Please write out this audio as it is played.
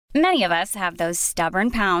Many of us have those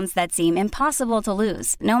stubborn pounds that seem impossible to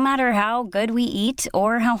lose, no matter how good we eat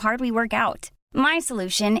or how hard we work out. My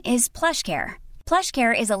solution is PlushCare.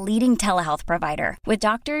 PlushCare is a leading telehealth provider with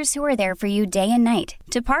doctors who are there for you day and night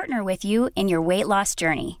to partner with you in your weight loss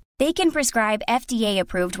journey. They can prescribe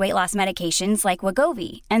FDA-approved weight loss medications like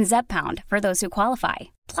Wegovy and Zepbound for those who qualify.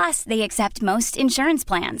 Plus, they accept most insurance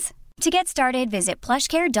plans. To get started, visit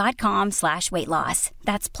plushcare.com/weightloss.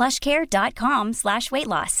 That's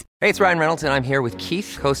plushcare.com/weightloss. Hey, it's Ryan Reynolds, and I'm here with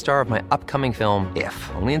Keith, co-star of my upcoming film, If,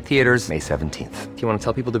 only in theaters May 17th. Do you want to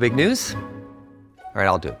tell people the big news? All right,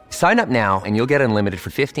 I'll do it. Sign up now and you'll get unlimited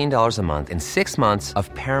for $15 a month and 6 months of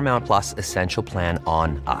Paramount Plus Essential Plan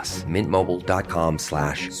on us.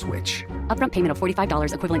 MintMobile.com/switch. Upfront payment of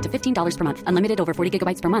 $45 equivalent to $15 per month. Unlimited over 40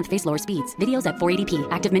 gigabytes per month. Face lower speeds. Videos at 480p.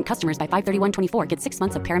 Active Mint customers by 531.24 get 6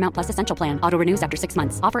 months of Paramount Plus Essential Plan. Auto renews after 6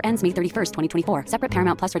 months. Offer ends May 31st, 2024. Separate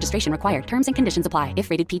Paramount Plus registration required. Terms and conditions apply if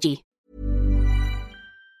rated PG.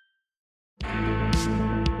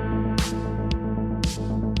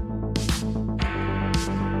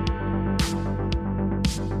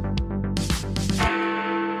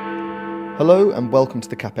 Hello and welcome to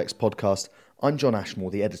the CapX podcast. I'm John Ashmore,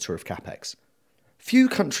 the editor of CapX. Few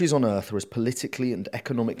countries on earth are as politically and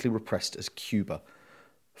economically repressed as Cuba.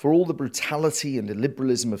 For all the brutality and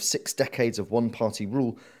illiberalism of 6 decades of one-party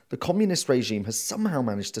rule, the communist regime has somehow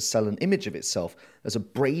managed to sell an image of itself as a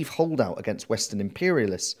brave holdout against Western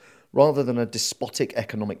imperialists, rather than a despotic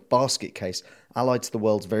economic basket case allied to the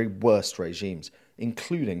world's very worst regimes,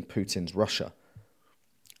 including Putin's Russia.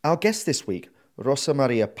 Our guest this week, Rosa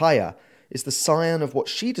Maria Paya, is the scion of what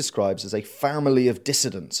she describes as a family of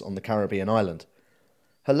dissidents on the Caribbean island.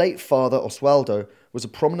 Her late father, Oswaldo, was a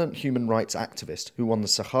prominent human rights activist who won the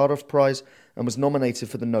Sakharov Prize and was nominated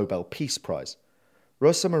for the Nobel Peace Prize.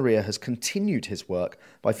 Rosa Maria has continued his work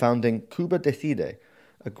by founding Cuba Decide,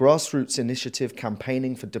 a grassroots initiative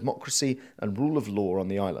campaigning for democracy and rule of law on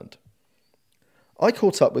the island. I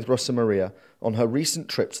caught up with Rosa Maria on her recent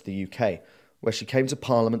trip to the UK, where she came to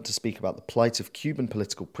Parliament to speak about the plight of Cuban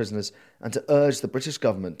political prisoners and to urge the British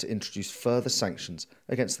government to introduce further sanctions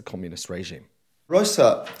against the communist regime.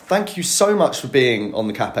 Rosa, thank you so much for being on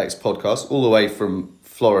the CapX podcast, all the way from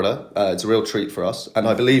Florida. It's a real treat for us, and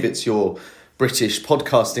I believe it's your British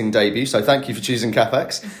podcasting debut, so thank you for choosing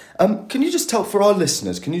CapX. Can you just tell, for our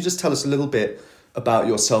listeners, can you just tell us a little bit about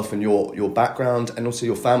yourself and your background, and also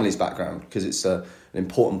your family's background, because it's an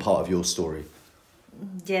important part of your story?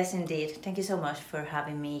 Yes, indeed. Thank you so much for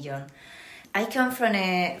having me, John. I come from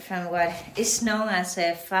what is known as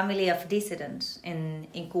a family of dissidents in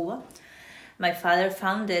Cuba. My father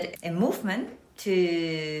founded a movement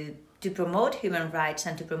to promote human rights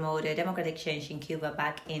and to promote a democratic change in Cuba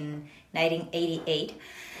back in 1988.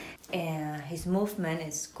 His movement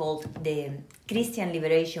is called the Christian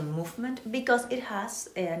Liberation Movement because it has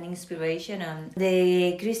an inspiration on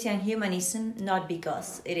the Christian humanism, not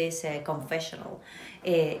because it is a confessional.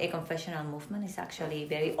 A confessional movement is actually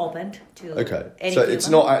very open to any so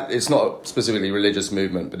Cuban. it's not specifically religious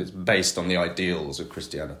movement, but it's based on the ideals of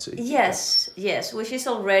Christianity. Yes, which is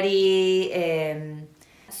already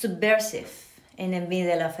subversive in the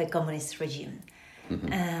middle of a communist regime.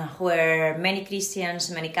 Where many Christians,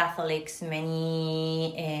 many Catholics,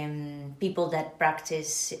 many people that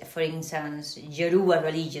practice, for instance, Yoruba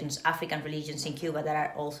religions, African religions in Cuba that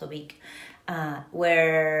are also big,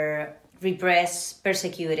 were repressed,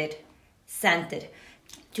 persecuted, sent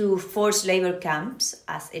to forced labor camps,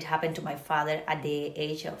 as it happened to my father at the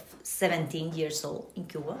age of 17 years old in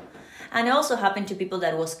Cuba. And it also happened to people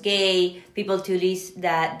that was gay, people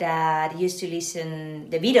that used to listen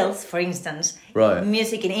the Beatles, for instance, right.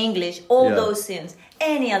 Music in English, all those things.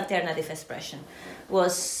 Any alternative expression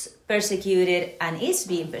was persecuted and is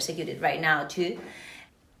being persecuted right now too,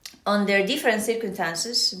 under different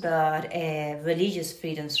circumstances. But religious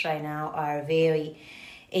freedoms right now are very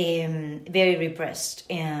repressed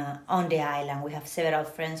on the island. We have several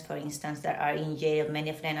friends, for instance, that are in jail. Many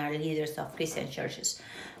of them are leaders of Christian churches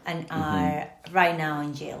and are right now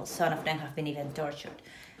in jail. Some of them have been even tortured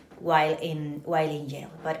while in jail.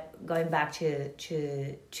 But going back to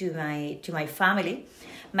my family,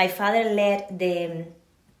 my father led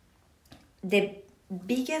the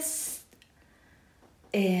biggest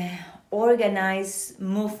organized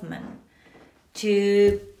movement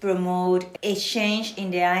to promote a change in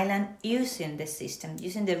the island using the system,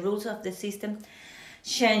 using the rules of the system,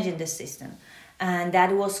 changing the system. And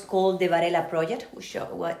that was called the Varela Project, which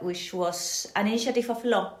was an initiative of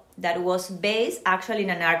law that was based actually in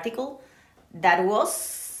an article that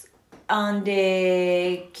was on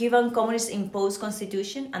the Cuban Communist imposed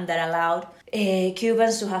constitution and that allowed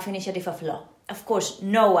Cubans to have initiative of law. of course,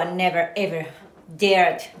 no one never ever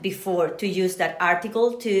dared before to use that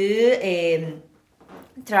article to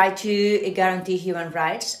try to guarantee human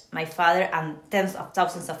rights. My father and tens of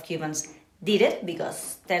thousands of Cubans did it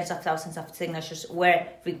because tens of thousands of signatures were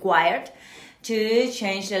required to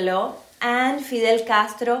change the law, and Fidel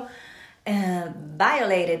Castro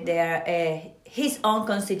violated his own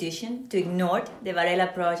constitution to ignore the Varela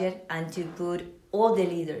Project and to put all the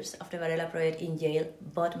leaders of the Varela Project in jail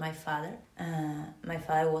but my father. My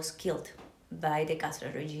father was killed by the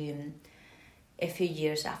Castro regime a few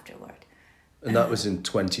years afterward. And that was in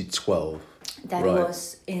 2012? That right.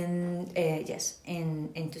 was in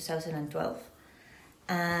 2012.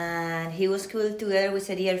 And he was killed together with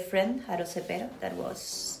a dear friend, Jaro Cepero, that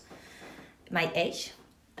was my age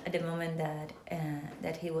at the moment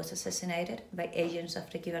that he was assassinated by agents of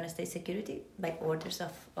the Cuban State Security, by orders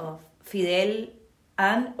of Fidel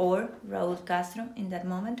and or Raúl Castro in that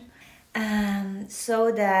moment.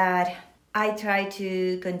 So that I try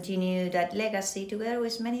to continue that legacy together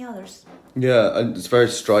with many others. Yeah, and it's very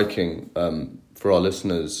striking for our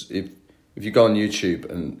listeners. If you go on YouTube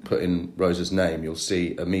and put in Rosa's name, you'll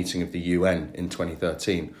see a meeting of the UN in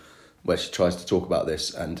 2013 where she tries to talk about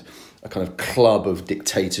this, and a kind of club of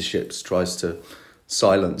dictatorships tries to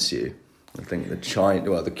silence you. I think the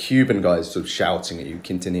Cuban guys sort of shouting at you,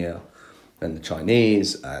 Quintanilla, and the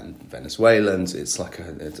Chinese and Venezuelans. It's like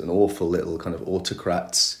it's an awful little kind of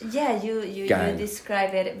autocrats. Yeah, you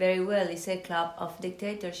describe it very well. It's a club of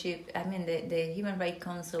dictatorship. I mean, the Human Rights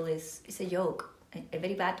Council is a joke, a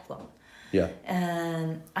very bad one. Yeah.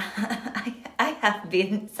 I have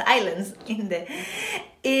been silenced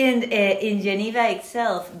in Geneva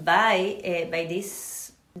itself by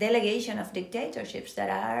this delegation of dictatorships that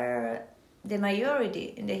are the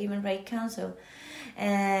majority in the Human Rights Council,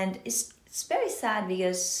 and it's very sad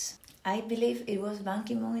because I believe it was Ban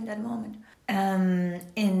Ki-moon in that moment.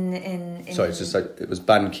 Sorry, so it was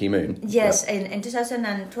Ban Ki-moon. Yes, yeah. in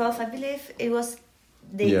 2012, I believe it was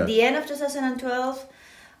the end of 2012.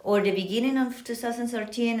 Or the beginning of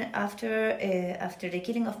 2013, after the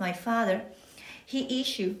killing of my father, he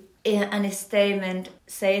issued a statement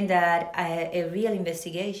saying that a real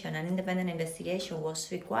investigation, an independent investigation, was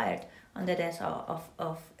required on the death of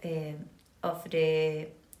the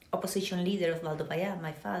opposition leader Osvaldo Paya,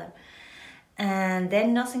 my father. And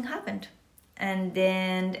then nothing happened. And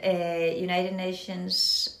then United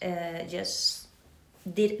Nations just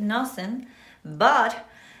did nothing, but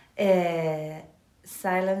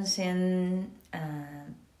silencing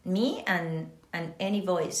me and any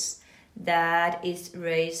voice that is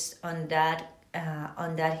raised on that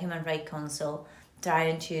Human Rights Council,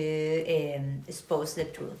 trying to expose the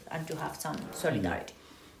truth and to have some solidarity.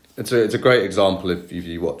 It's a great example, if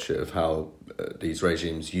you watch it, of how these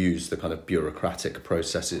regimes use the kind of bureaucratic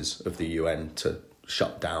processes of the UN to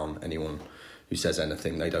shut down anyone who says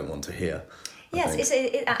anything they don't want to hear. Yes,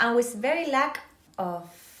 and with very lack of,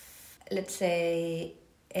 let's say,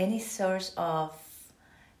 any source of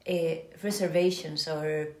reservations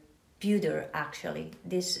or pudor. Actually,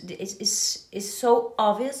 this is so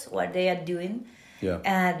obvious what they are doing. Yeah.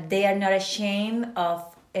 And they are not ashamed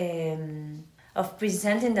of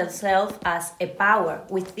presenting themselves as a power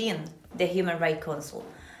within the Human Rights Council,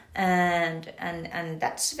 and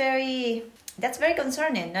that's very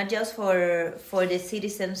concerning, not just for the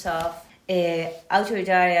citizens of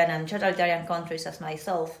authoritarian and totalitarian countries as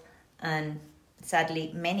myself, and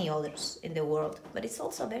sadly many others in the world, but it's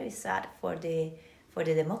also very sad for the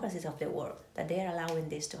democracies of the world that they are allowing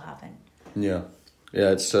this to happen. Yeah,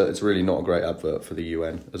 it's really not a great advert for the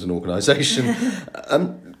UN as an organisation.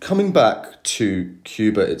 Coming back to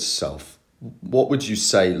Cuba itself, what would you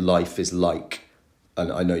say life is like?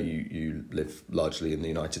 And I know you live largely in the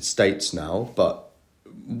United States now, but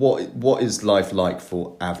what is life like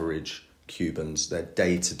for average Cubans, their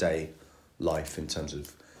day-to-day life in terms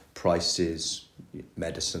of prices,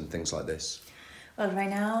 medicine, things like this? Well, right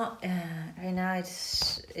now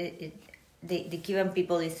it's the Cuban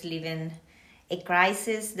people is living a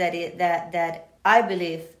crisis that I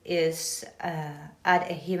believe is at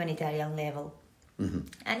a humanitarian level. Mm-hmm.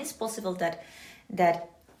 And it's possible that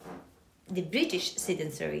the British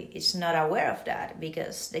citizenry is not aware of that,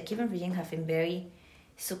 because the Cuban regime have been very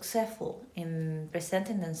successful in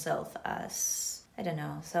presenting themselves as, I don't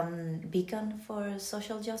know, some beacon for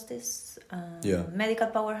social justice, medical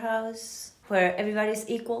powerhouse, where everybody is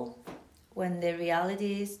equal, when the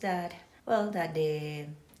reality is that the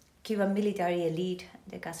Cuban military elite,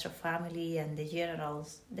 the Castro family and the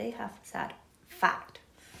generals, they have sad fact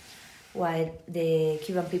while the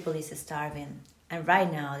Cuban people is starving. And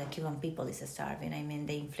right now the Cuban people is starving. I mean,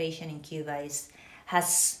 the inflation in Cuba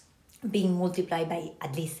has being multiplied by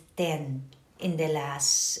at least 10 in the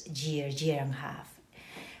last year and a half,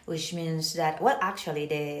 which means that, well, actually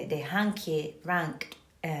the Hanke rank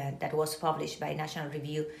that was published by National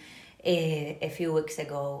Review a few weeks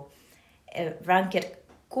ago ranked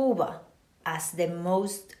Cuba as the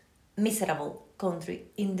most miserable country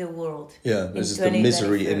in the world. Yeah, this is the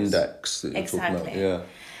misery index that you're exactly. talking about.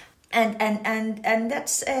 Yeah. And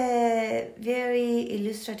that's a very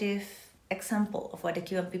illustrative example of what the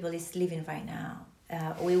Cuban people is living right now.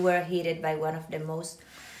 We were hit by one of the most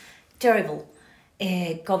terrible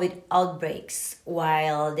COVID outbreaks,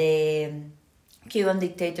 while the Cuban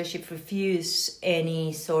dictatorship refused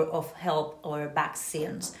any sort of help or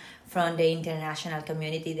vaccines from the international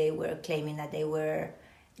community. They were claiming that they were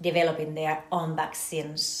developing their own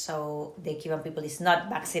vaccines, so the Cuban people is not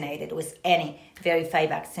vaccinated with any verified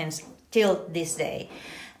vaccines till this day.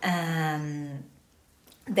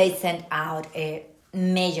 They sent out a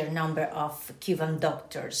major number of Cuban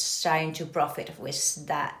doctors trying to profit with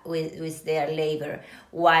their labor,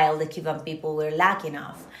 while the Cuban people were lacking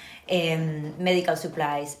of medical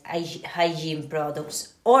supplies, hygiene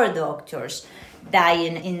products, or doctors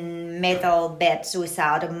dying in metal beds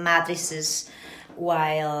without mattresses,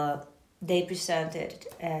 while they presented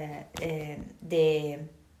the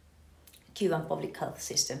Cuban public health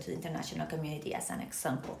system to the international community as an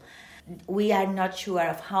example. We are not sure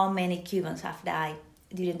of how many Cubans have died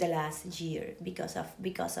during the last year because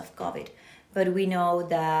of COVID, but we know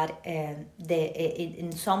that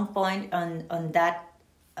in some point on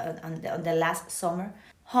the last summer,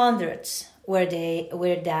 hundreds were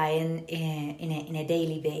dying in a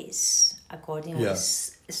daily basis, according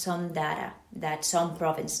with some data that some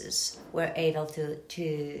provinces were able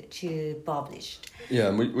to publish. Yeah,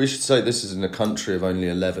 and we should say this is in a country of only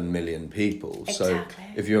 11 million people. Exactly.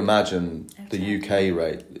 So if you imagine the UK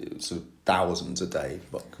rate, it's sort of thousands a day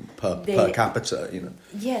per capita, you know.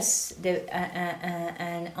 Yes,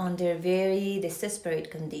 and under very desperate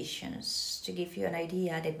conditions. To give you an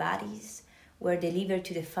idea, the bodies were delivered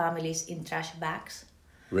to the families in trash bags.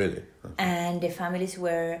 Really? And the families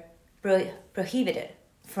were prohibited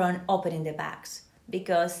from opening the bags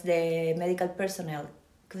because the medical personnel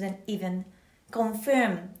couldn't even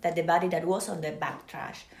confirm that the body that was on the bag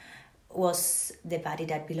trash was the body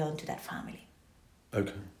that belonged to that family.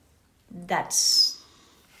 Okay. That's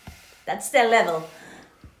the level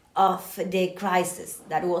of the crisis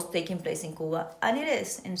that was taking place in Cuba, and it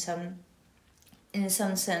is in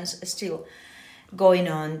some sense still going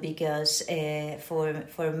on, because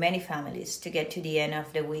for many families to get to the end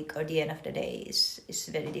of the week or the end of the day is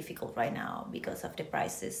very difficult right now because of the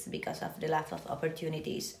prices, because of the lack of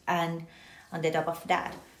opportunities, and on the top of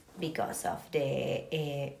that, because of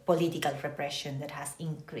the political repression that has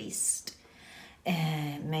increased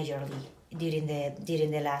majorly during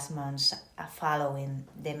the last months following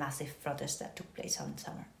the massive protests that took place on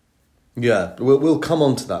summer. Yeah, we'll come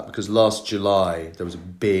on to that, because last July there was a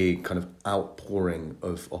big kind of outpouring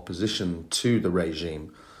of opposition to the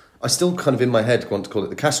regime. I still kind of in my head want to call it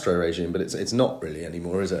the Castro regime, but it's not really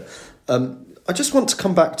anymore, is it? I just want to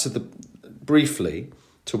come back to briefly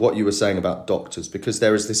to what you were saying about doctors, because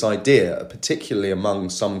there is this idea, particularly among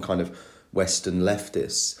some kind of Western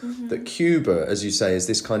leftists, that Cuba, as you say, is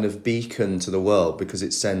this kind of beacon to the world because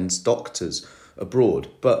it sends doctors abroad.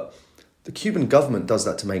 But the Cuban government does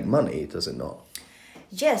that to make money, does it not?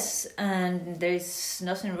 Yes, and there is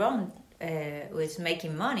nothing wrong with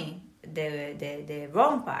making money. The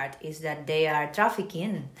wrong part is that they are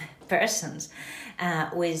trafficking persons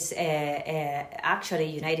with actually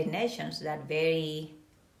United Nations, that very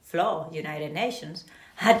flawed United Nations,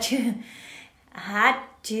 had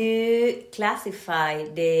to classify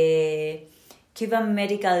the Cuban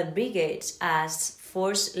medical brigades as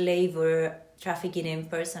forced labor trafficking in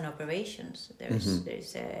person operations.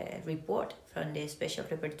 There's a report from the Special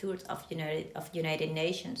Rapporteur of United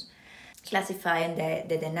Nations classifying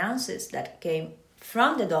the denounces that came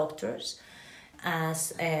from the doctors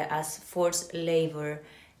as forced labor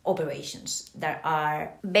operations that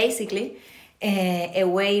are basically a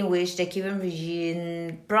way in which the Cuban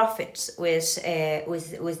regime profits with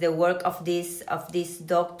the work of these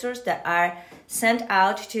doctors that are sent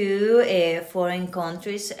out to foreign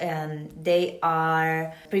countries, and they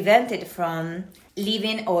are prevented from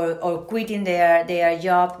leaving or quitting their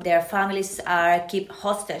job. Their families are kept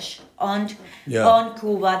hostage on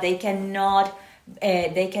Cuba. They cannot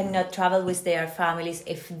travel with their families.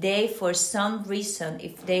 If they, for some reason,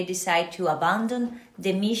 if they decide to abandon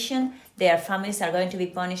the mission, their families are going to be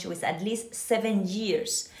punished with at least 7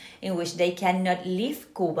 years in which they cannot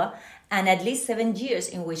leave Cuba, and at least 7 years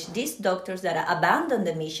in which these doctors that abandon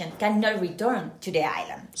the mission cannot return to the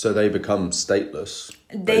island. So they become stateless?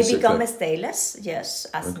 They basically. become stateless, yes,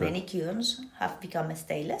 as many Cubans have become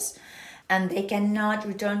stateless. And they cannot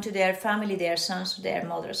return to their family, their sons, their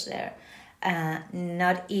mothers there,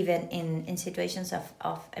 not even in situations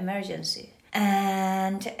of emergency.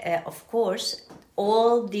 And of course,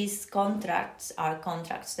 all these contracts are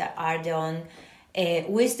contracts that are done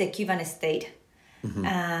with the Cuban state,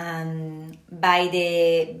 by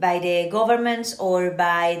the governments or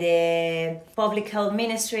by the public health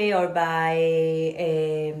ministry or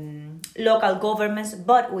by local governments,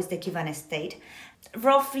 but with the Cuban state.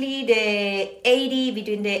 Roughly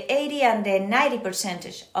between the 80 and the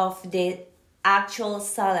 90% of the actual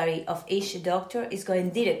salary of each doctor is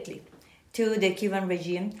going directly to the Cuban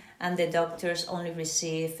regime, and the doctors only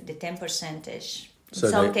receive the 10%, in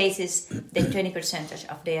some cases the 20%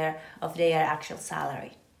 of their actual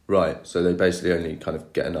salary. Right, so they basically only kind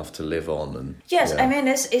of get enough to live on. And yes, I mean,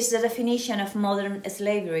 it's the definition of modern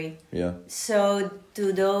slavery. Yeah. So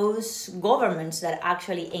to those governments that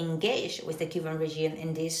actually engage with the Cuban regime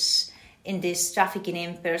in this trafficking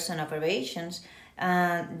in person operations,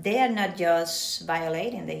 they are not just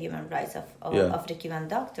violating the human rights of the Cuban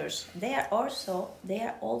doctors. They are also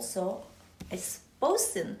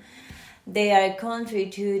exposing their country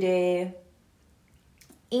to the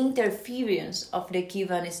interference of the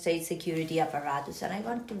Cuban state security apparatus. And I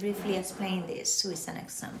want to briefly explain this with an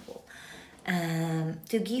example,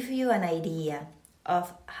 to give you an idea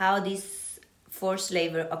of how these forced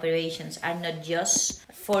labor operations are not just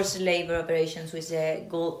forced labor operations with the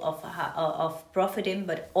goal of profiting,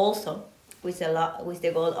 but also with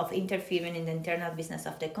the goal of interfering in the internal business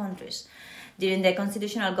of the countries. During the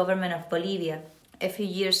constitutional government of Bolivia, a few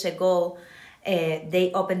years ago,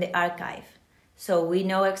 they opened the archive. So we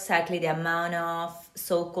know exactly the amount of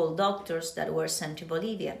so-called doctors that were sent to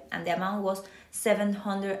Bolivia, and the amount was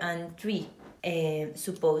 703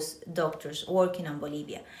 supposed doctors working on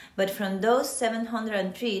Bolivia. But from those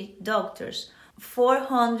 703 doctors,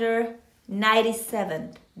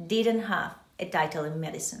 497 didn't have a title in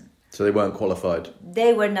medicine. So they weren't qualified?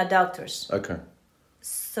 They were not doctors. Okay.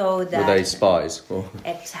 So that... Were they spies?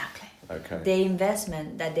 Exactly. Okay. The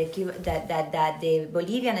investment that the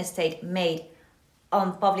Bolivian state made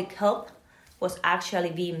on public health was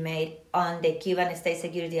actually being made on the Cuban state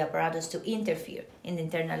security apparatus to interfere in the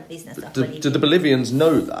internal business of Bolivia. Do the Bolivians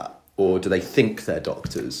know that, or do they think they're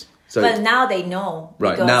doctors? So, well, now they know.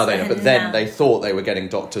 Right, now they know, but then they thought they were getting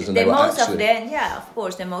doctors and they were most actually... of them, yeah, of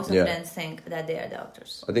course, the most of them think that they are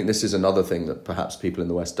doctors. I think this is another thing that perhaps people in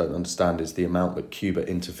the West don't understand, is the amount that Cuba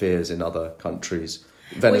interferes in other countries.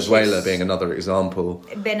 Venezuela being another example.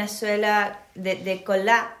 Venezuela, the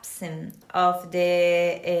collapsing of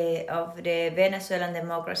the Venezuelan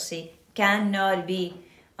democracy cannot be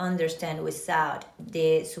understood without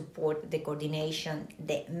the support, the coordination,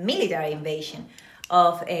 the military invasion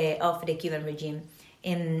of the Cuban regime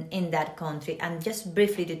in that country. And just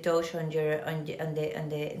briefly to touch on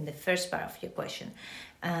the first part of your question,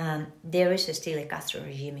 there is still a Castro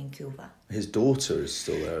regime in Cuba. His daughter is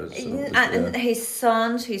still there. And his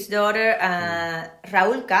sons, his daughter,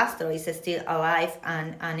 Raúl Castro is still alive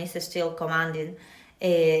and is still commanding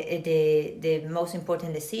the most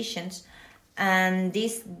important decisions. And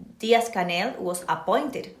this Díaz-Canel was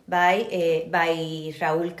appointed by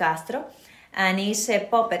Raúl Castro, and is a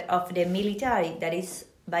puppet of the military that is,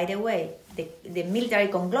 by the way, the military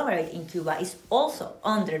conglomerate in Cuba is also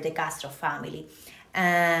under the Castro family.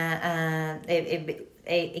 A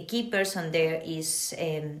key person there is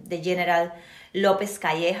the General López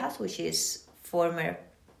Callejas, which is former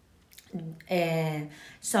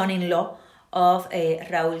son-in-law of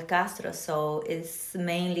Raúl Castro, so it's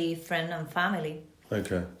mainly friend and family.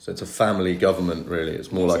 Okay, so it's a family government, really.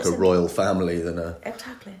 It's more like a royal family than a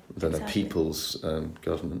people's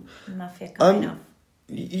government. Mafia kind of.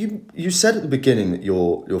 You said at the beginning that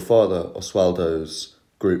your father Oswaldo's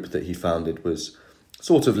group that he founded was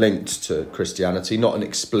sort of linked to Christianity, not an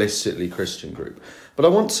explicitly Christian group. But I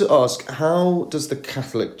want to ask, how does the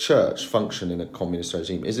Catholic Church function in a communist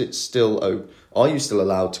regime? Is it still? Are you still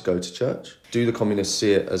allowed to go to church? Do the communists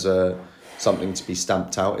see it as something to be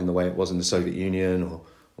stamped out in the way it was in the Soviet Union or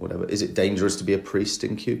whatever? Is it dangerous to be a priest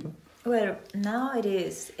in Cuba? Well, now it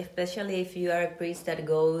is, especially if you are a priest that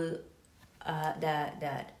goes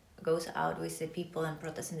out with the people and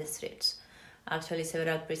protests in the streets. Actually,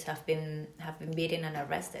 several priests have been beaten and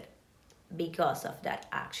arrested because of that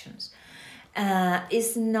actions.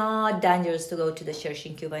 It's not dangerous to go to the church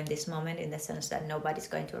in Cuba in this moment, in the sense that nobody's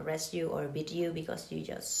going to arrest you or beat you because you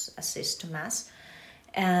just assist to mass.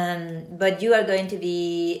 But you are going to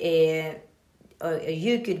be, or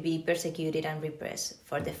you could be persecuted and repressed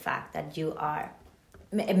for the fact that you are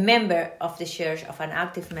a member of the church, of an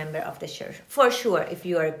active member of the church. For sure, if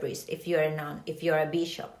you are a priest, if you are a nun, if you are a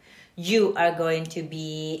bishop, you are going to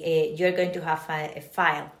be, you're going to have a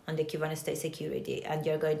file on the Cuban state security, and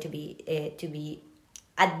you're going to be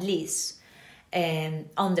at least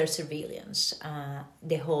under surveillance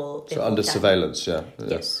the whole under time. Surveillance, yeah.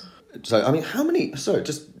 Yes. So, I mean, how many... Sorry,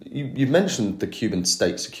 just... You mentioned the Cuban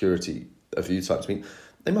state security a few times. I mean,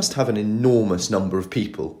 they must have an enormous number of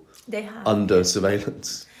people They have under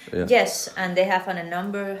surveillance. Yeah. Yes, and they have an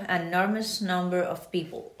enormous number of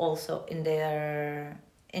people also in their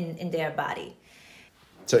body.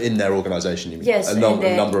 So in their organisation, you mean? Yes, a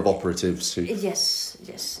number of operatives who... Yes,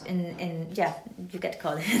 yeah, you could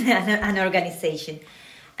call it an organization.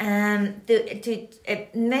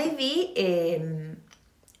 Maybe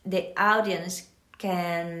the audience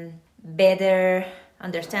can better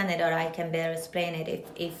understand it, or I can better explain it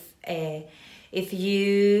if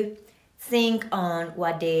you think on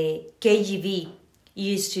what the KGB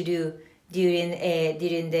used to do during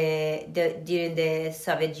the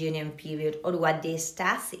Soviet Union period, or what the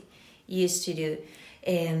Stasi used to do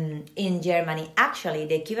in Germany. Actually,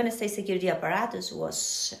 the Cuban state security apparatus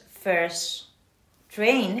was first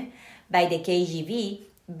trained by the KGB,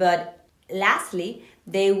 but lastly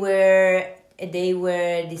they were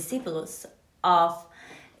disciples of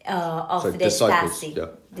the disciples, Stasi. yeah.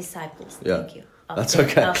 Disciples, Yeah. thank you. That's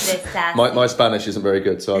okay. Of the Stasi. My Spanish isn't very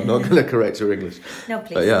good, so I'm not going to correct your English. No,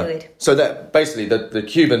 please But yeah. do it. So that basically the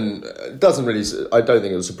Cuban doesn't really... I don't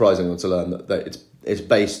think it was surprising to learn that it's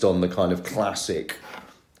based on the kind of classic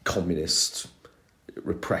communist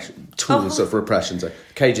repression tools of repression. So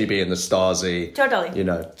KGB and the Stasi. Totally. You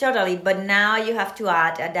know. Totally. But now you have to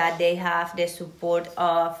add that they have the support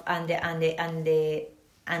of and the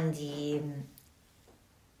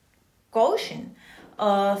caution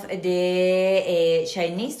of the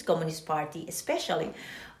Chinese Communist Party, especially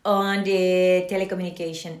on the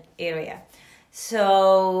telecommunication area.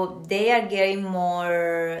 So they are getting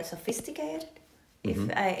more sophisticated,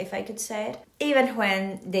 if I could say it. Even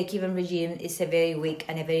when the Cuban regime is a very weak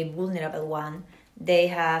and a very vulnerable one, they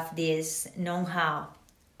have this know-how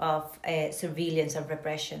of surveillance and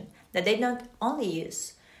repression that they not only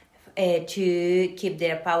use to keep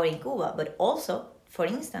their power in Cuba, but also, for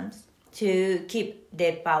instance, to keep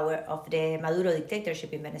the power of the Maduro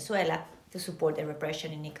dictatorship in Venezuela, to support the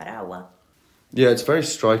repression in Nicaragua. Yeah, it's very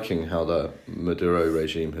striking how the Maduro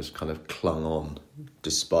regime has kind of clung on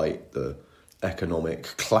despite the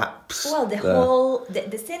economic collapse. Well,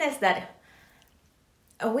 the thing is that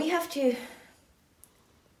we have to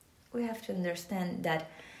understand that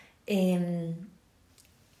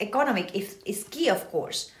economic is key, of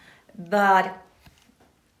course, but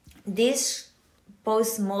these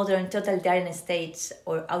postmodern totalitarian states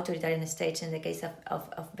or authoritarian states, in the case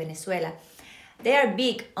of Venezuela, they are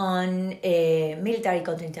big on military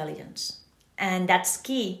counterintelligence, and that's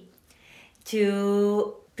key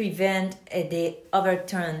to prevent the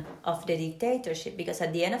overturn of the dictatorship, because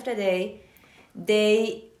at the end of the day,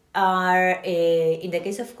 they are, in the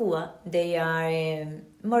case of Cuba, they are a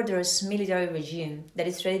murderous military regime that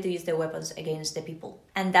is ready to use their weapons against the people,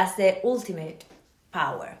 and that's the ultimate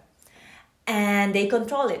power. And they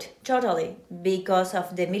control it totally because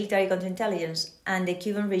of the military counterintelligence, and the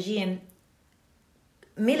Cuban regime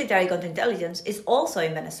military counterintelligence is also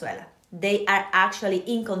in Venezuela. They are actually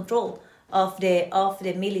in control of the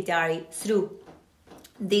military through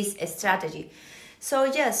this strategy. So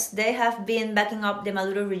yes, they have been backing up the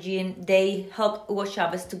Maduro regime. They helped Hugo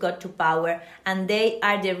Chavez to get to power, and they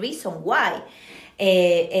are the reason why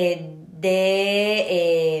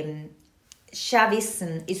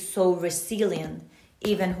Chavism is so resilient,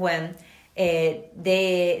 even when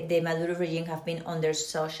the Maduro regime have been under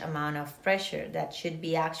such amount of pressure that should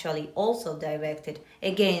be actually also directed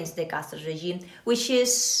against the Castro regime, which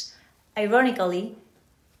is ironically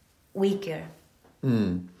weaker.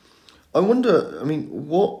 I wonder, I mean,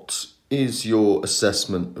 what is your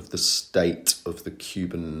assessment of the state of the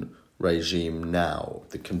Cuban regime now,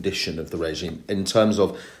 the condition of the regime, in terms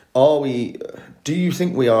of, do you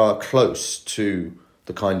think we are close to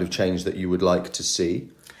the kind of change that you would like to see?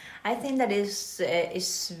 I think that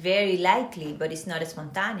is very likely, but it's not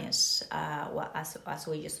spontaneous. As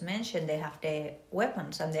we just mentioned, they have the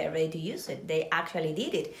weapons and they're ready to use it. They actually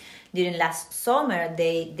did it. During last summer,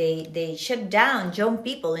 they shut down young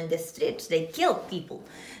people in the streets. They killed people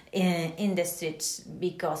in the streets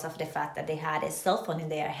because of the fact that they had a cell phone in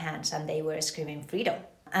their hands and they were screaming freedom.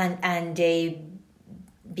 And they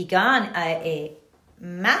began a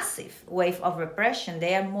massive wave of repression.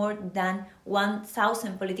 There are more than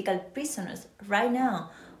 1,000 political prisoners right now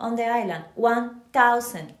on the island.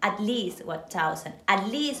 1,000, at least 1,000. At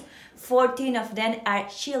least 14 of them are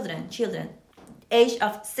children, age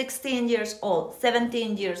of 16 years old,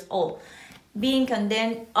 17 years old, being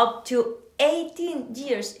condemned up to 18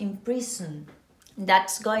 years in prison.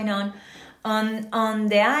 That's going on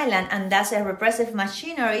the island, and that's a repressive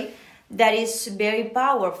machinery that is very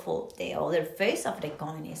powerful. The other face of the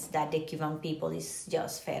coin is that the Cuban people is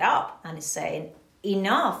just fed up and is saying,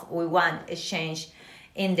 enough, we want a change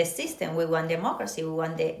in the system, we want democracy, we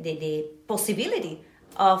want the possibility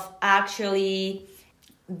of actually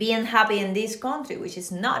being happy in this country, which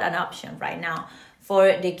is not an option right now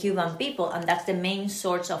for the Cuban people, and that's the main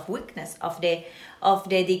source of weakness of the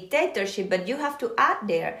dictatorship. But you have to add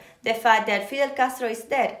there the fact that Fidel Castro is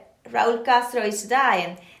dead, Raúl Castro is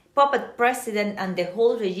dying, puppet president, and the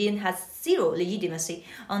whole regime has zero legitimacy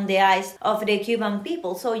on the eyes of the Cuban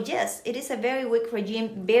people. So yes, it is a very weak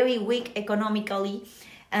regime, very weak economically.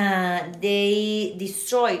 They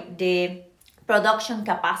destroyed the production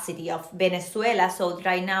capacity of Venezuela, so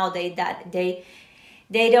right now they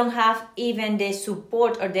don't have even the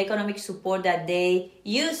support or the economic support that they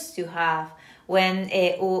used to have when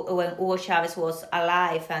Hugo Chavez was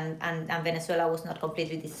alive and Venezuela was not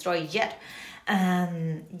completely destroyed yet.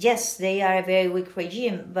 Yes, they are a very weak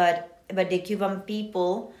regime, but the Cuban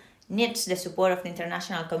people needs the support of the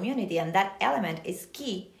international community, and that element is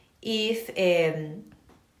key if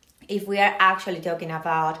we are actually talking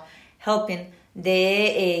about helping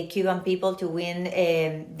the Cuban people to win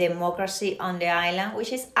democracy on the island,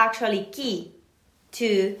 which is actually key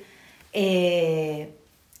to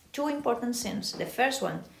two important things. The first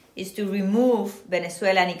one is to remove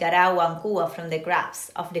Venezuela, Nicaragua, and Cuba from the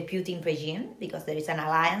grasp of the Putin regime, because there is an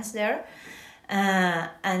alliance there.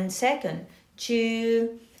 And second,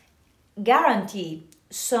 to guarantee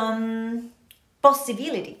some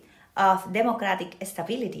possibility of democratic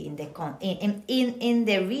stability in the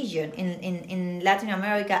region, in Latin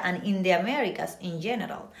America and in the Americas in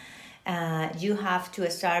general. You have to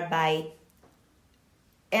start by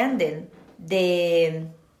ending the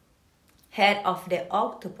head of the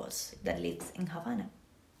octopus that lives in Havana.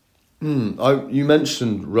 You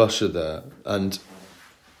mentioned Russia there, and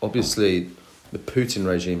obviously the Putin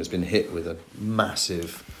regime has been hit with a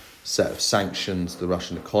massive set of sanctions, the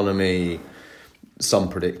Russian economy. Some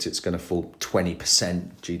predict it's going to fall 20%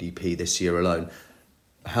 GDP this year alone.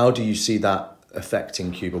 How do you see that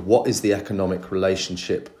affecting Cuba? What is the economic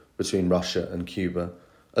relationship between Russia and Cuba?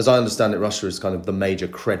 As I understand it, Russia is kind of the major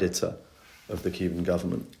creditor of the Cuban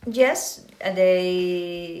government. Yes,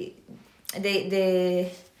 the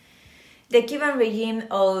Cuban regime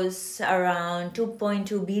owes around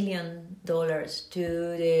 $2.2 billion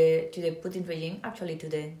to the Putin regime, actually to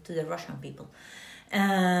the Russian people.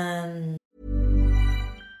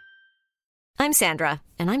 I'm Sandra,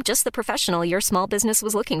 and I'm just the professional your small business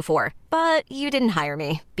was looking for. But you didn't hire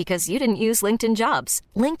me because you didn't use LinkedIn Jobs.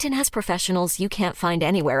 LinkedIn has professionals you can't find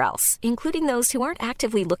anywhere else, including those who aren't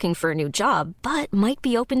actively looking for a new job, but might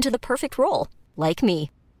be open to the perfect role, like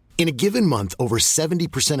me. In a given month, over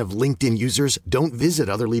 70% of LinkedIn users don't visit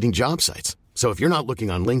other leading job sites. So if you're not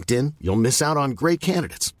looking on LinkedIn, you'll miss out on great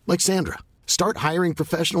candidates like Sandra. Start hiring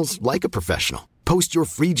professionals like a professional. Post your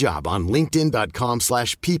free job on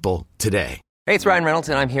linkedin.com/people today. Hey, it's Ryan Reynolds,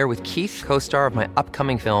 and I'm here with Keith, co-star of my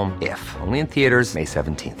upcoming film, If, only in theaters May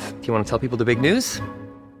 17th. Do you want to tell people the big news?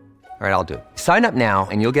 All right, I'll do it. Sign up now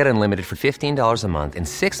and you'll get unlimited for $15 a month and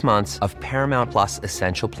 6 months of Paramount Plus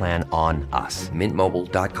Essential Plan on us.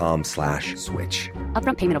 MintMobile.com/switch.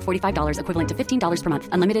 Upfront payment of $45 equivalent to $15 per month.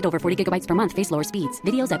 Unlimited over 40 gigabytes per month. Face lower speeds.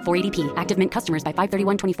 Videos at 480p. Active Mint customers by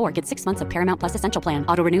 531.24 get 6 months of Paramount Plus Essential Plan.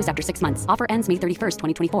 Auto renews after 6 months. Offer ends May 31st,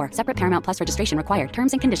 2024. Separate Paramount Plus registration required.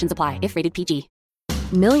 Terms and conditions apply if rated PG.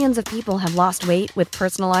 Millions of people have lost weight with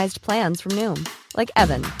personalized plans from Noom. Like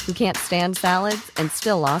Evan, who can't stand salads and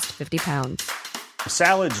still lost 50 pounds.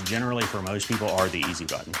 Salads generally for most people are the easy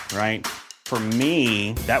button, right? For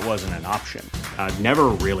me, that wasn't an option. I never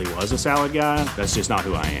really was a salad guy. That's just not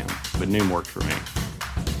who I am. But Noom worked for me.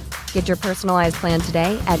 Get your personalized plan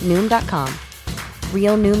today at Noom.com.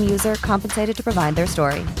 Real Noom user compensated to provide their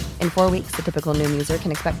story. In 4 weeks, the typical Noom user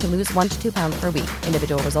can expect to lose 1 to 2 pounds per week.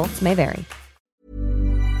 Individual results may vary.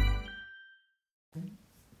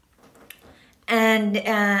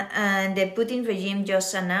 And the Putin regime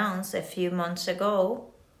just announced a few months ago,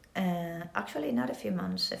 actually not a few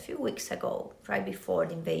months, a few weeks ago, right before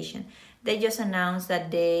the invasion, they just announced that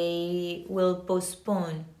they will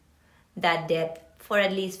postpone that debt for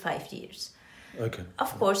at least 5 years. Okay.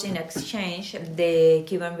 Of course, in exchange, the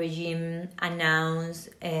Cuban regime announced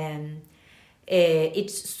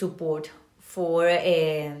its support for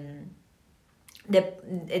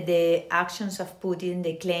the actions of Putin,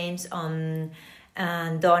 the claims on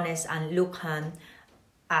Donetsk and Luhansk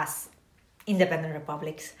as independent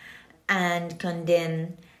republics, and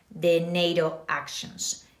condemn the NATO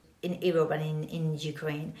actions in Europe and in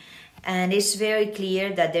Ukraine. And it's very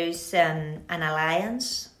clear that there is an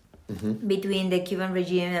alliance between the Cuban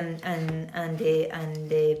regime and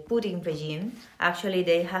the Putin regime. Actually,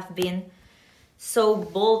 they have been so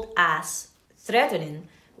bold as threatening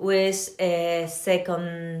with a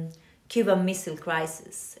second Cuban Missile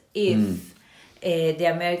Crisis if the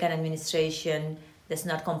American administration does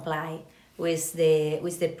not comply with the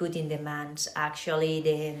Putin demands. Actually,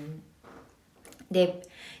 the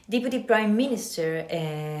Deputy Prime Minister,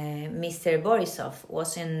 Mr. Borisov,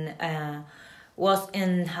 was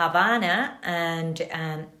in Havana, and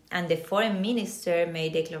the Foreign Minister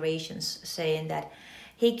made declarations saying that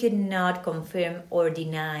he could not confirm or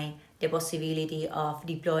deny the possibility of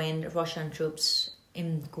deploying Russian troops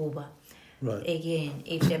in Cuba. Right. Again,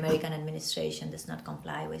 if the American administration does not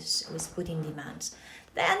comply with Putin demands.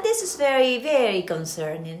 And this is very, very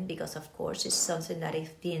concerning because, of course, it's something that is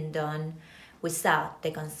being done without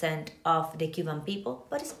the consent of the Cuban people,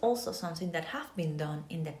 but it's also something that has been done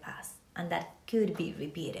in the past and that could be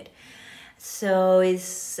repeated. So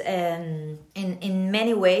it's in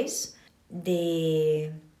many ways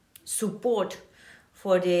the support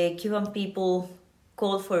for the Cuban people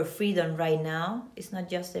call for freedom right now is not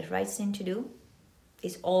just the right thing to do,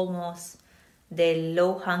 it's almost the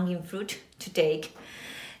low-hanging fruit to take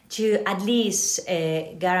to at least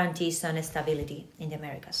guarantee some stability in the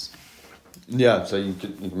Americas. Yeah, so you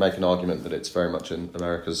can make an argument that it's very much in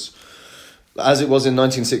America's, as it was in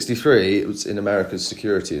 1963, it was in America's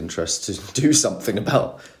security interest to do something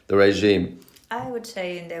about the regime. I would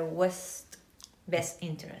say in the West's best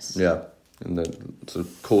interest. Yeah, in the sort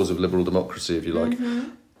of cause of liberal democracy, if you like.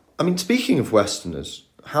 I mean, speaking of Westerners,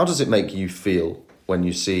 how does it make you feel when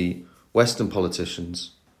you see Western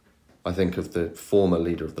politicians, I think of the former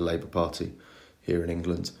leader of the Labour Party here in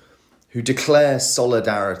England, who declare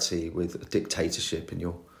solidarity with a dictatorship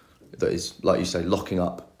that is, like you say, locking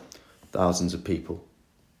up thousands of people?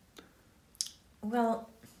 Well,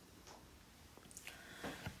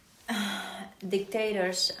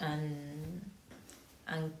 dictators and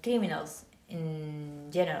criminals in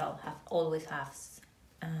general have always have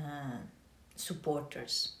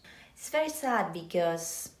supporters. It's very sad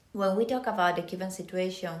because when we talk about the Cuban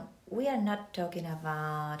situation, we are not talking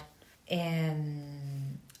about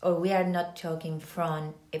or we are not talking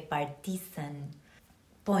from a partisan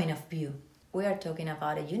point of view. We are talking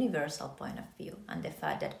about a universal point of view and the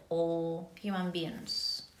fact that all human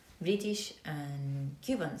beings, British and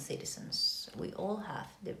Cuban citizens, we all have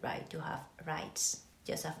the right to have rights,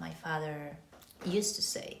 just as my father used to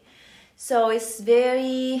say. So it's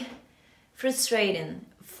very frustrating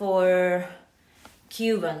for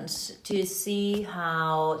Cubans to see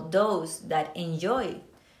how those that enjoy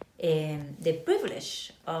the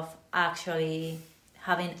privilege of actually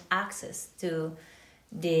having access to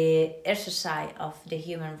the exercise of the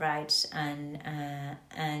human rights and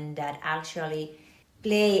that actually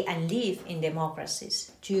play and live in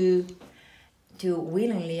democracies to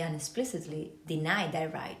willingly and explicitly deny their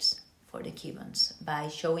rights for the Cubans by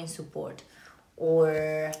showing support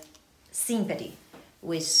or sympathy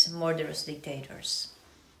with murderous dictators.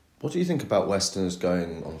 What do you think about Westerners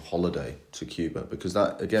going on holiday to Cuba? Because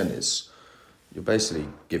that, again, you're basically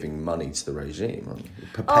giving money to the regime, aren't you?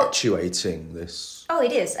 You're perpetuating this. Oh,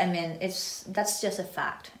 it is. I mean, that's just a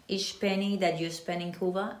fact. Each penny that you spend in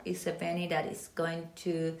Cuba is a penny that is going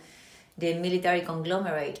to the military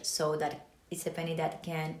conglomerate, so that it's a penny that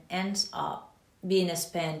can end up being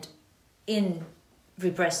spent in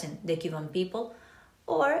repressing the Cuban people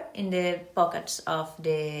or in the pockets of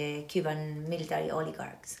the Cuban military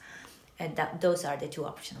oligarchs. And those are the two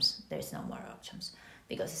options. There is no more options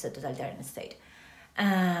because it's a totalitarian state.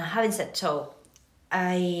 Having said so,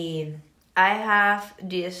 I have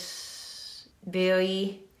this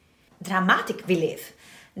very dramatic belief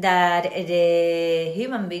that the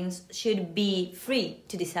human beings should be free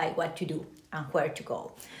to decide what to do and where to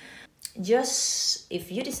go. Just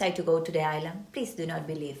if you decide to go to the island, please do not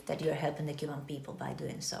believe that you're helping the Cuban people by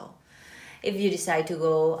doing so. If you decide to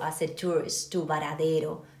go as a tourist to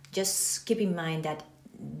Varadero, just keep in mind that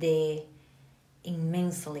the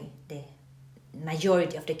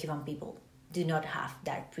majority of the Cuban people do not have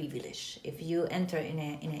that privilege. If you enter in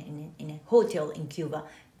a hotel in Cuba,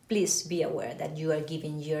 please be aware that you are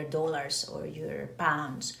giving your dollars or your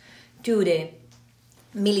pounds to the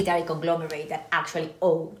military conglomerate that actually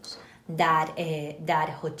owns that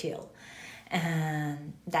hotel.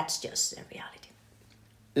 And that's just the reality.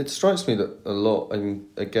 It strikes me that a lot, I mean,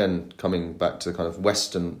 again, coming back to the kind of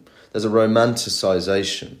Western, there's a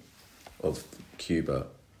romanticisation of Cuba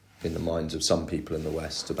in the minds of some people in the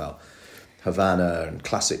West about Havana and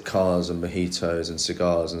classic cars and mojitos and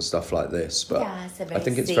cigars and stuff like this. But I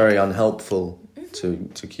think it's very unhelpful to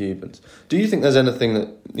Cubans. Do you think there's anything that,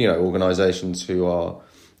 organisations who are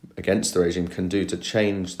against the regime can do to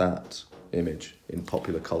change that image in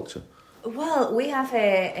popular culture? Well, we have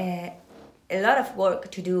a lot of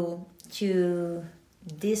work to do to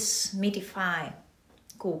demystify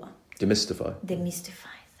Cuba. Demystify?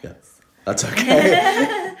 Demystify, thanks. Yeah, that's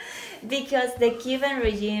okay. Because the Cuban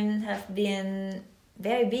regime have been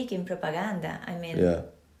very big in propaganda. I mean,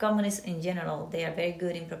 communists in general, they are very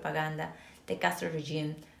good in propaganda. The Castro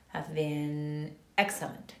regime have been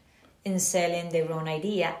excellent in selling their own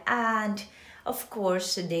idea. And, of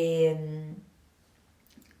course,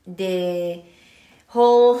 the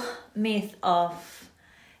whole myth of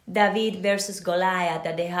David versus Goliath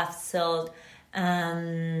that they have sold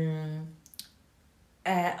on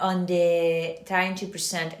the trying to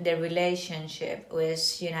present the relationship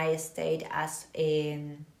with United States as a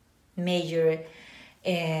major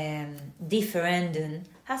differendum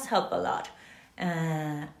has helped a lot.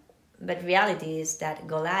 But reality is that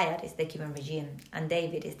Goliath is the Cuban regime and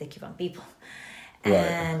David is the Cuban people.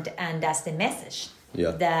 Right. And that's the message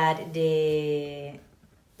that the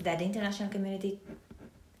international community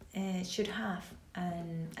should have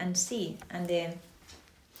and see. And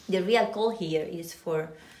the real call here is for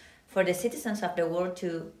the citizens of the world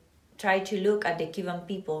to try to look at the Cuban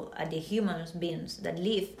people, at the human beings that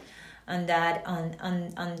live on that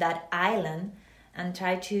island, and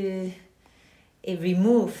try to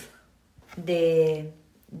remove the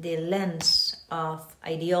lens of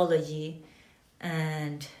ideology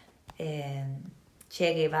and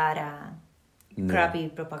Che Guevara crappy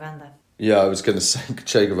propaganda. Yeah, I was going to say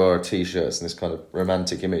Che Guevara t-shirts and this kind of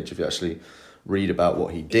romantic image. If you actually read about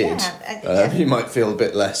what he did, you might feel a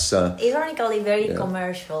bit less... ironically, very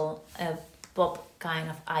commercial, pop kind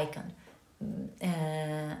of icon.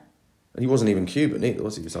 He wasn't even Cuban either,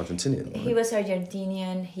 was he? He was Argentinian. Right? He was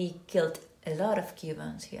Argentinian. He killed a lot of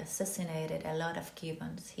Cubans. He assassinated a lot of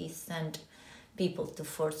Cubans. He sent people to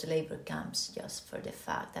forced labor camps just for the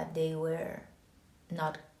fact that they were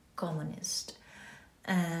not communist.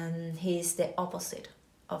 And he's the opposite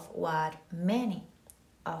of what many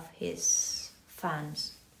of his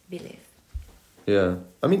fans believe. Yeah.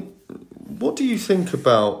 I mean, what do you think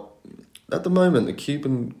about, at the moment, the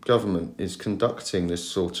Cuban government is conducting this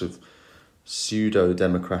sort of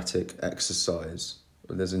pseudo-democratic exercise.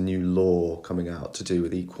 There's a new law coming out to do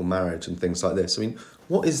with equal marriage and things like this. I mean,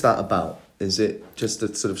 what is that about? Is it just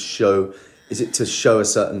to sort of show... Is it to show a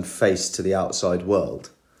certain face to the outside world?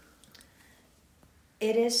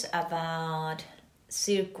 It is about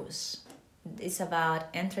circus. It's about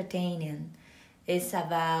entertaining. It's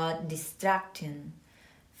about distracting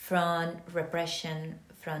from repression,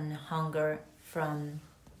 from hunger, from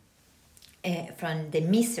the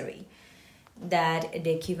misery that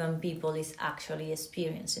the Cuban people is actually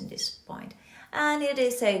experiencing this point. And it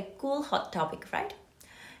is a cool hot topic, right?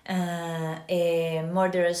 A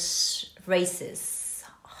murderous, racist,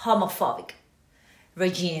 homophobic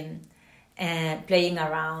regime playing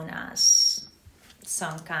around as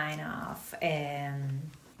some kind of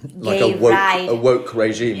like a woke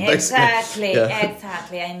regime, basically. Exactly.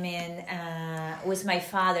 Exactly. I mean, with my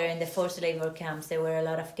father in the forced labor camps, there were a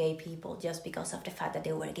lot of gay people just because of the fact that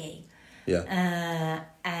they were gay. Yeah.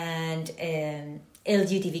 And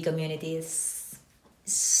LGBT communities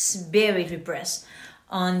very repressed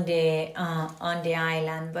on the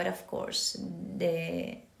island. But of course,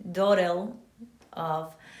 the daughter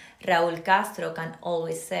of Raúl Castro can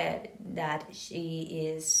always say that she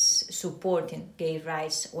is supporting gay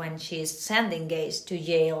rights when she is sending gays to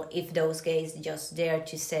jail if those gays just dare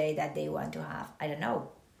to say that they want to have, I don't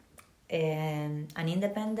know, an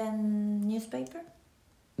independent newspaper?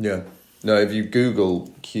 Yeah. No, if you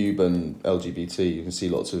Google Cuban LGBT, you can see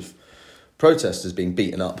lots of protesters being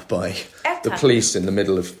beaten up by the police in the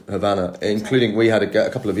middle of Havana, including we had a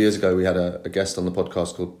couple of years ago, we had a guest on the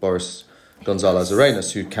podcast called Boris Gonzalez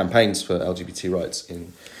Arenas, who campaigns for LGBT rights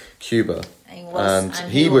in Cuba. And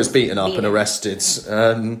he was beaten up and arrested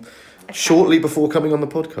shortly before coming on the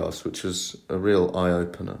podcast, which was a real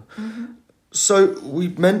eye-opener. Mm-hmm. So you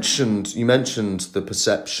mentioned the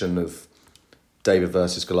perception of David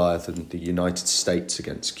versus Goliath and the United States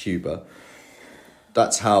against Cuba.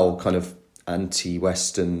 That's how kind of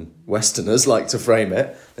Westerners like to frame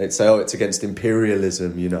it. They'd say, it's against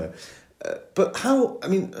imperialism, But how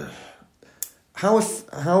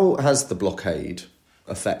has the blockade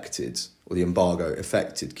affected, or the embargo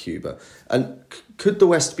affected Cuba? And could the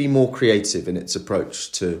West be more creative in its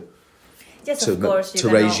approach to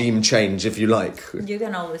regime change, if you like? You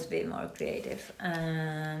can always be more creative.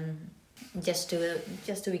 Just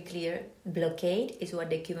to be clear, blockade is what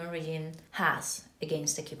the Cuban regime has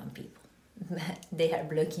against the Cuban people. They are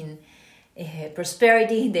blocking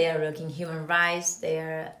prosperity, they are blocking human rights, they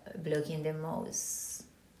are blocking the most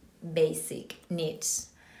basic needs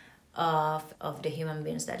of the human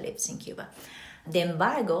beings that lives in Cuba. The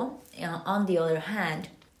embargo, on the other hand,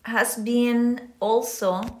 has been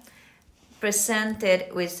also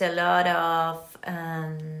presented with a lot of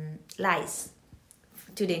lies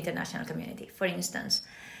to the international community. For instance,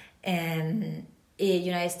 the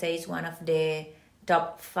United States, one of the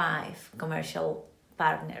top 5 commercial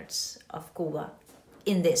partners of Cuba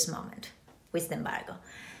in this moment with the embargo.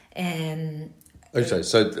 Okay,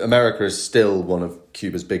 so America is still one of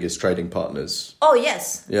Cuba's biggest trading partners. Oh,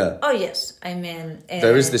 yes. Yeah. Oh, yes. I mean...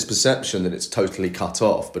 there is this perception that it's totally cut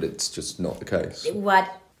off, but it's just not the case.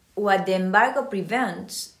 What the embargo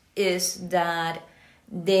prevents is that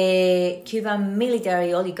the Cuban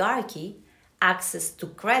military oligarchy access to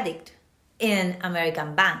credit in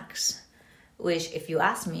American banks, which, if you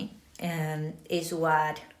ask me, is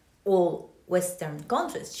what all Western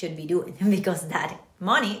countries should be doing, because that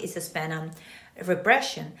money is spent on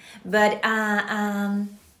repression. But the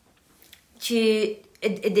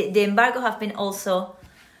embargo have been also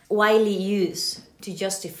widely used to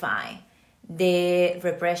justify the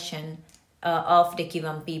repression of the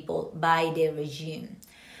Cuban people by the regime.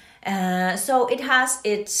 So it has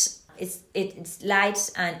its lights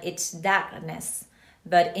and its darkness.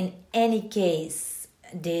 But in any case,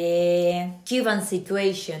 the Cuban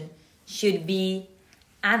situation should be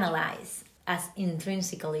analyzed as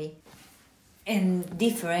intrinsically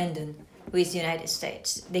indifferent with the United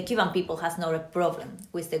States. The Cuban people has not a problem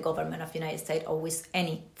with the government of the United States or with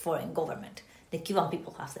any foreign government. The Cuban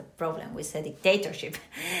people have a problem with a dictatorship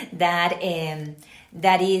that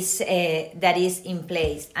is in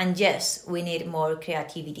place. And yes, we need more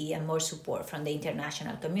creativity and more support from the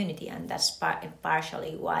international community, and that's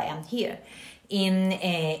partially why I'm here in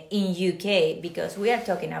UK, because we are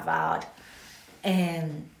talking about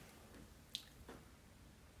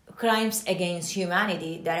crimes against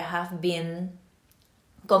humanity that have been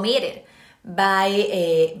committed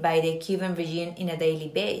by the Cuban regime in a daily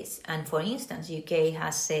basis. And for instance, UK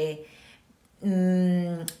has a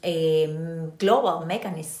global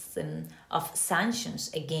mechanism of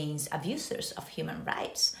sanctions against abusers of human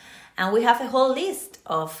rights. And we have a whole list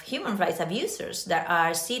of human rights abusers that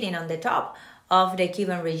are sitting on the top of the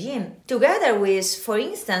Cuban regime, together with, for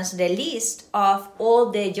instance, the list of all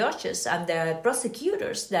the judges and the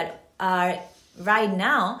prosecutors that are right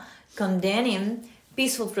now condemning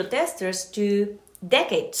peaceful protesters to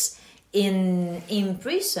decades in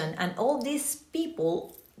prison. And all these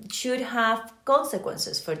people should have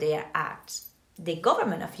consequences for their acts. The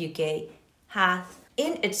government of UK has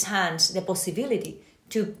in its hands the possibility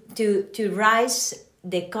to rise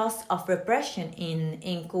the cost of repression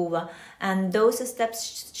in Cuba, and those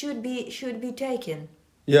steps should be taken.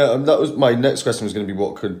 Yeah, that was my next question. Was going to be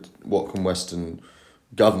what can Western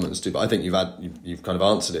governments do? But I think you've kind of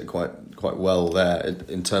answered it quite well there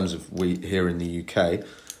in terms of we here in the UK,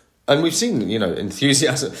 and we've seen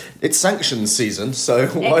enthusiasm. It's sanctions season, so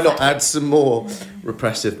why not add some more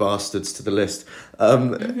repressive bastards to the list?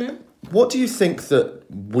 What do you think that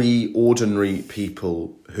we ordinary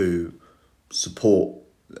people who support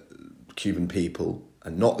Cuban people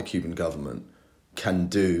and not the Cuban government can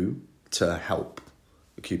do to help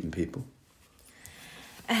the Cuban people?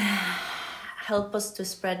 Help us to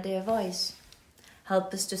spread their voice.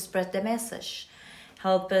 Help us to spread the message.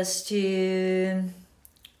 Help us to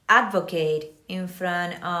advocate in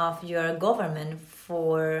front of your government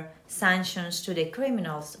for sanctions to the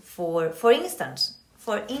criminals. For instance,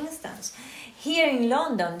 here in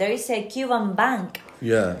London, there is a Cuban bank.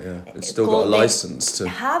 Yeah. It's still got a license to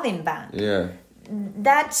having bank. Yeah.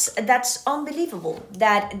 That's unbelievable.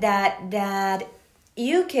 That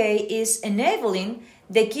UK is enabling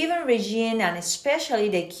the Cuban regime and especially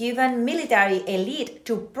the Cuban military elite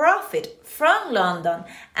to profit from London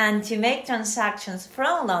and to make transactions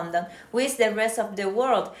from London with the rest of the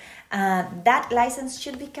world. That license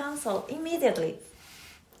should be cancelled immediately.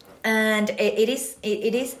 And it is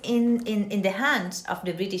in the hands of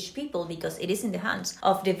the British people, because it is in the hands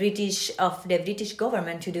of the British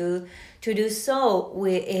government to do so.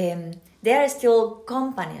 There are still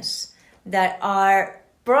companies that are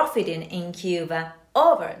profiting in Cuba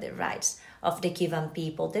over the rights of the Cuban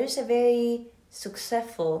people. There's a very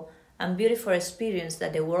successful and beautiful experience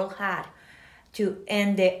that the world had to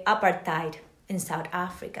end the apartheid in South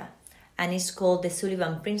Africa, and it's called the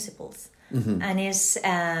Sullivan Principles. And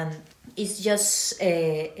it's just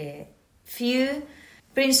a few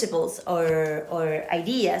principles or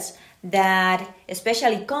ideas that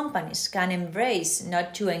especially companies can embrace,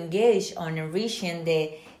 not to engage on enriching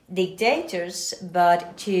the dictators,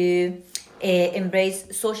 but to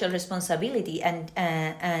embrace social responsibility and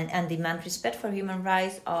demand respect for human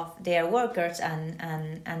rights of their workers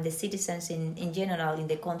and the citizens in general in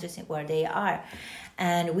the countries where they are.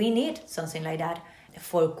 And we need something like that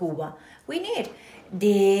for Cuba. We need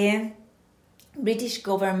the British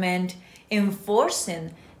government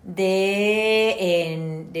enforcing the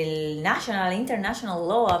national, international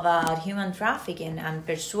law about human trafficking and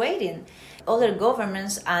persuading other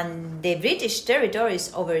governments and the British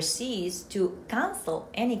territories overseas to cancel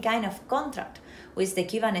any kind of contract with the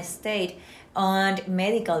Cuban state on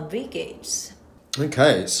medical brigades.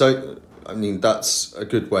 Okay, so I mean that's a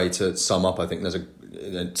good way to sum up. I think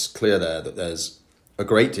it's clear there that there's a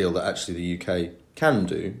great deal that actually the UK can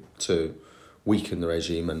do to weaken the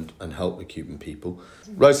regime and help the Cuban people.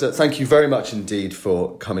 Rosa, thank you very much indeed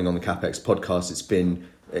for coming on the CapEx podcast. It's been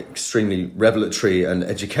extremely revelatory and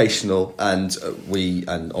educational, and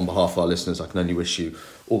on behalf of our listeners, I can only wish you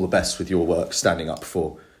all the best with your work standing up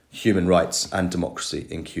for human rights and democracy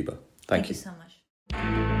in Cuba. Thank you so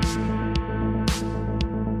much.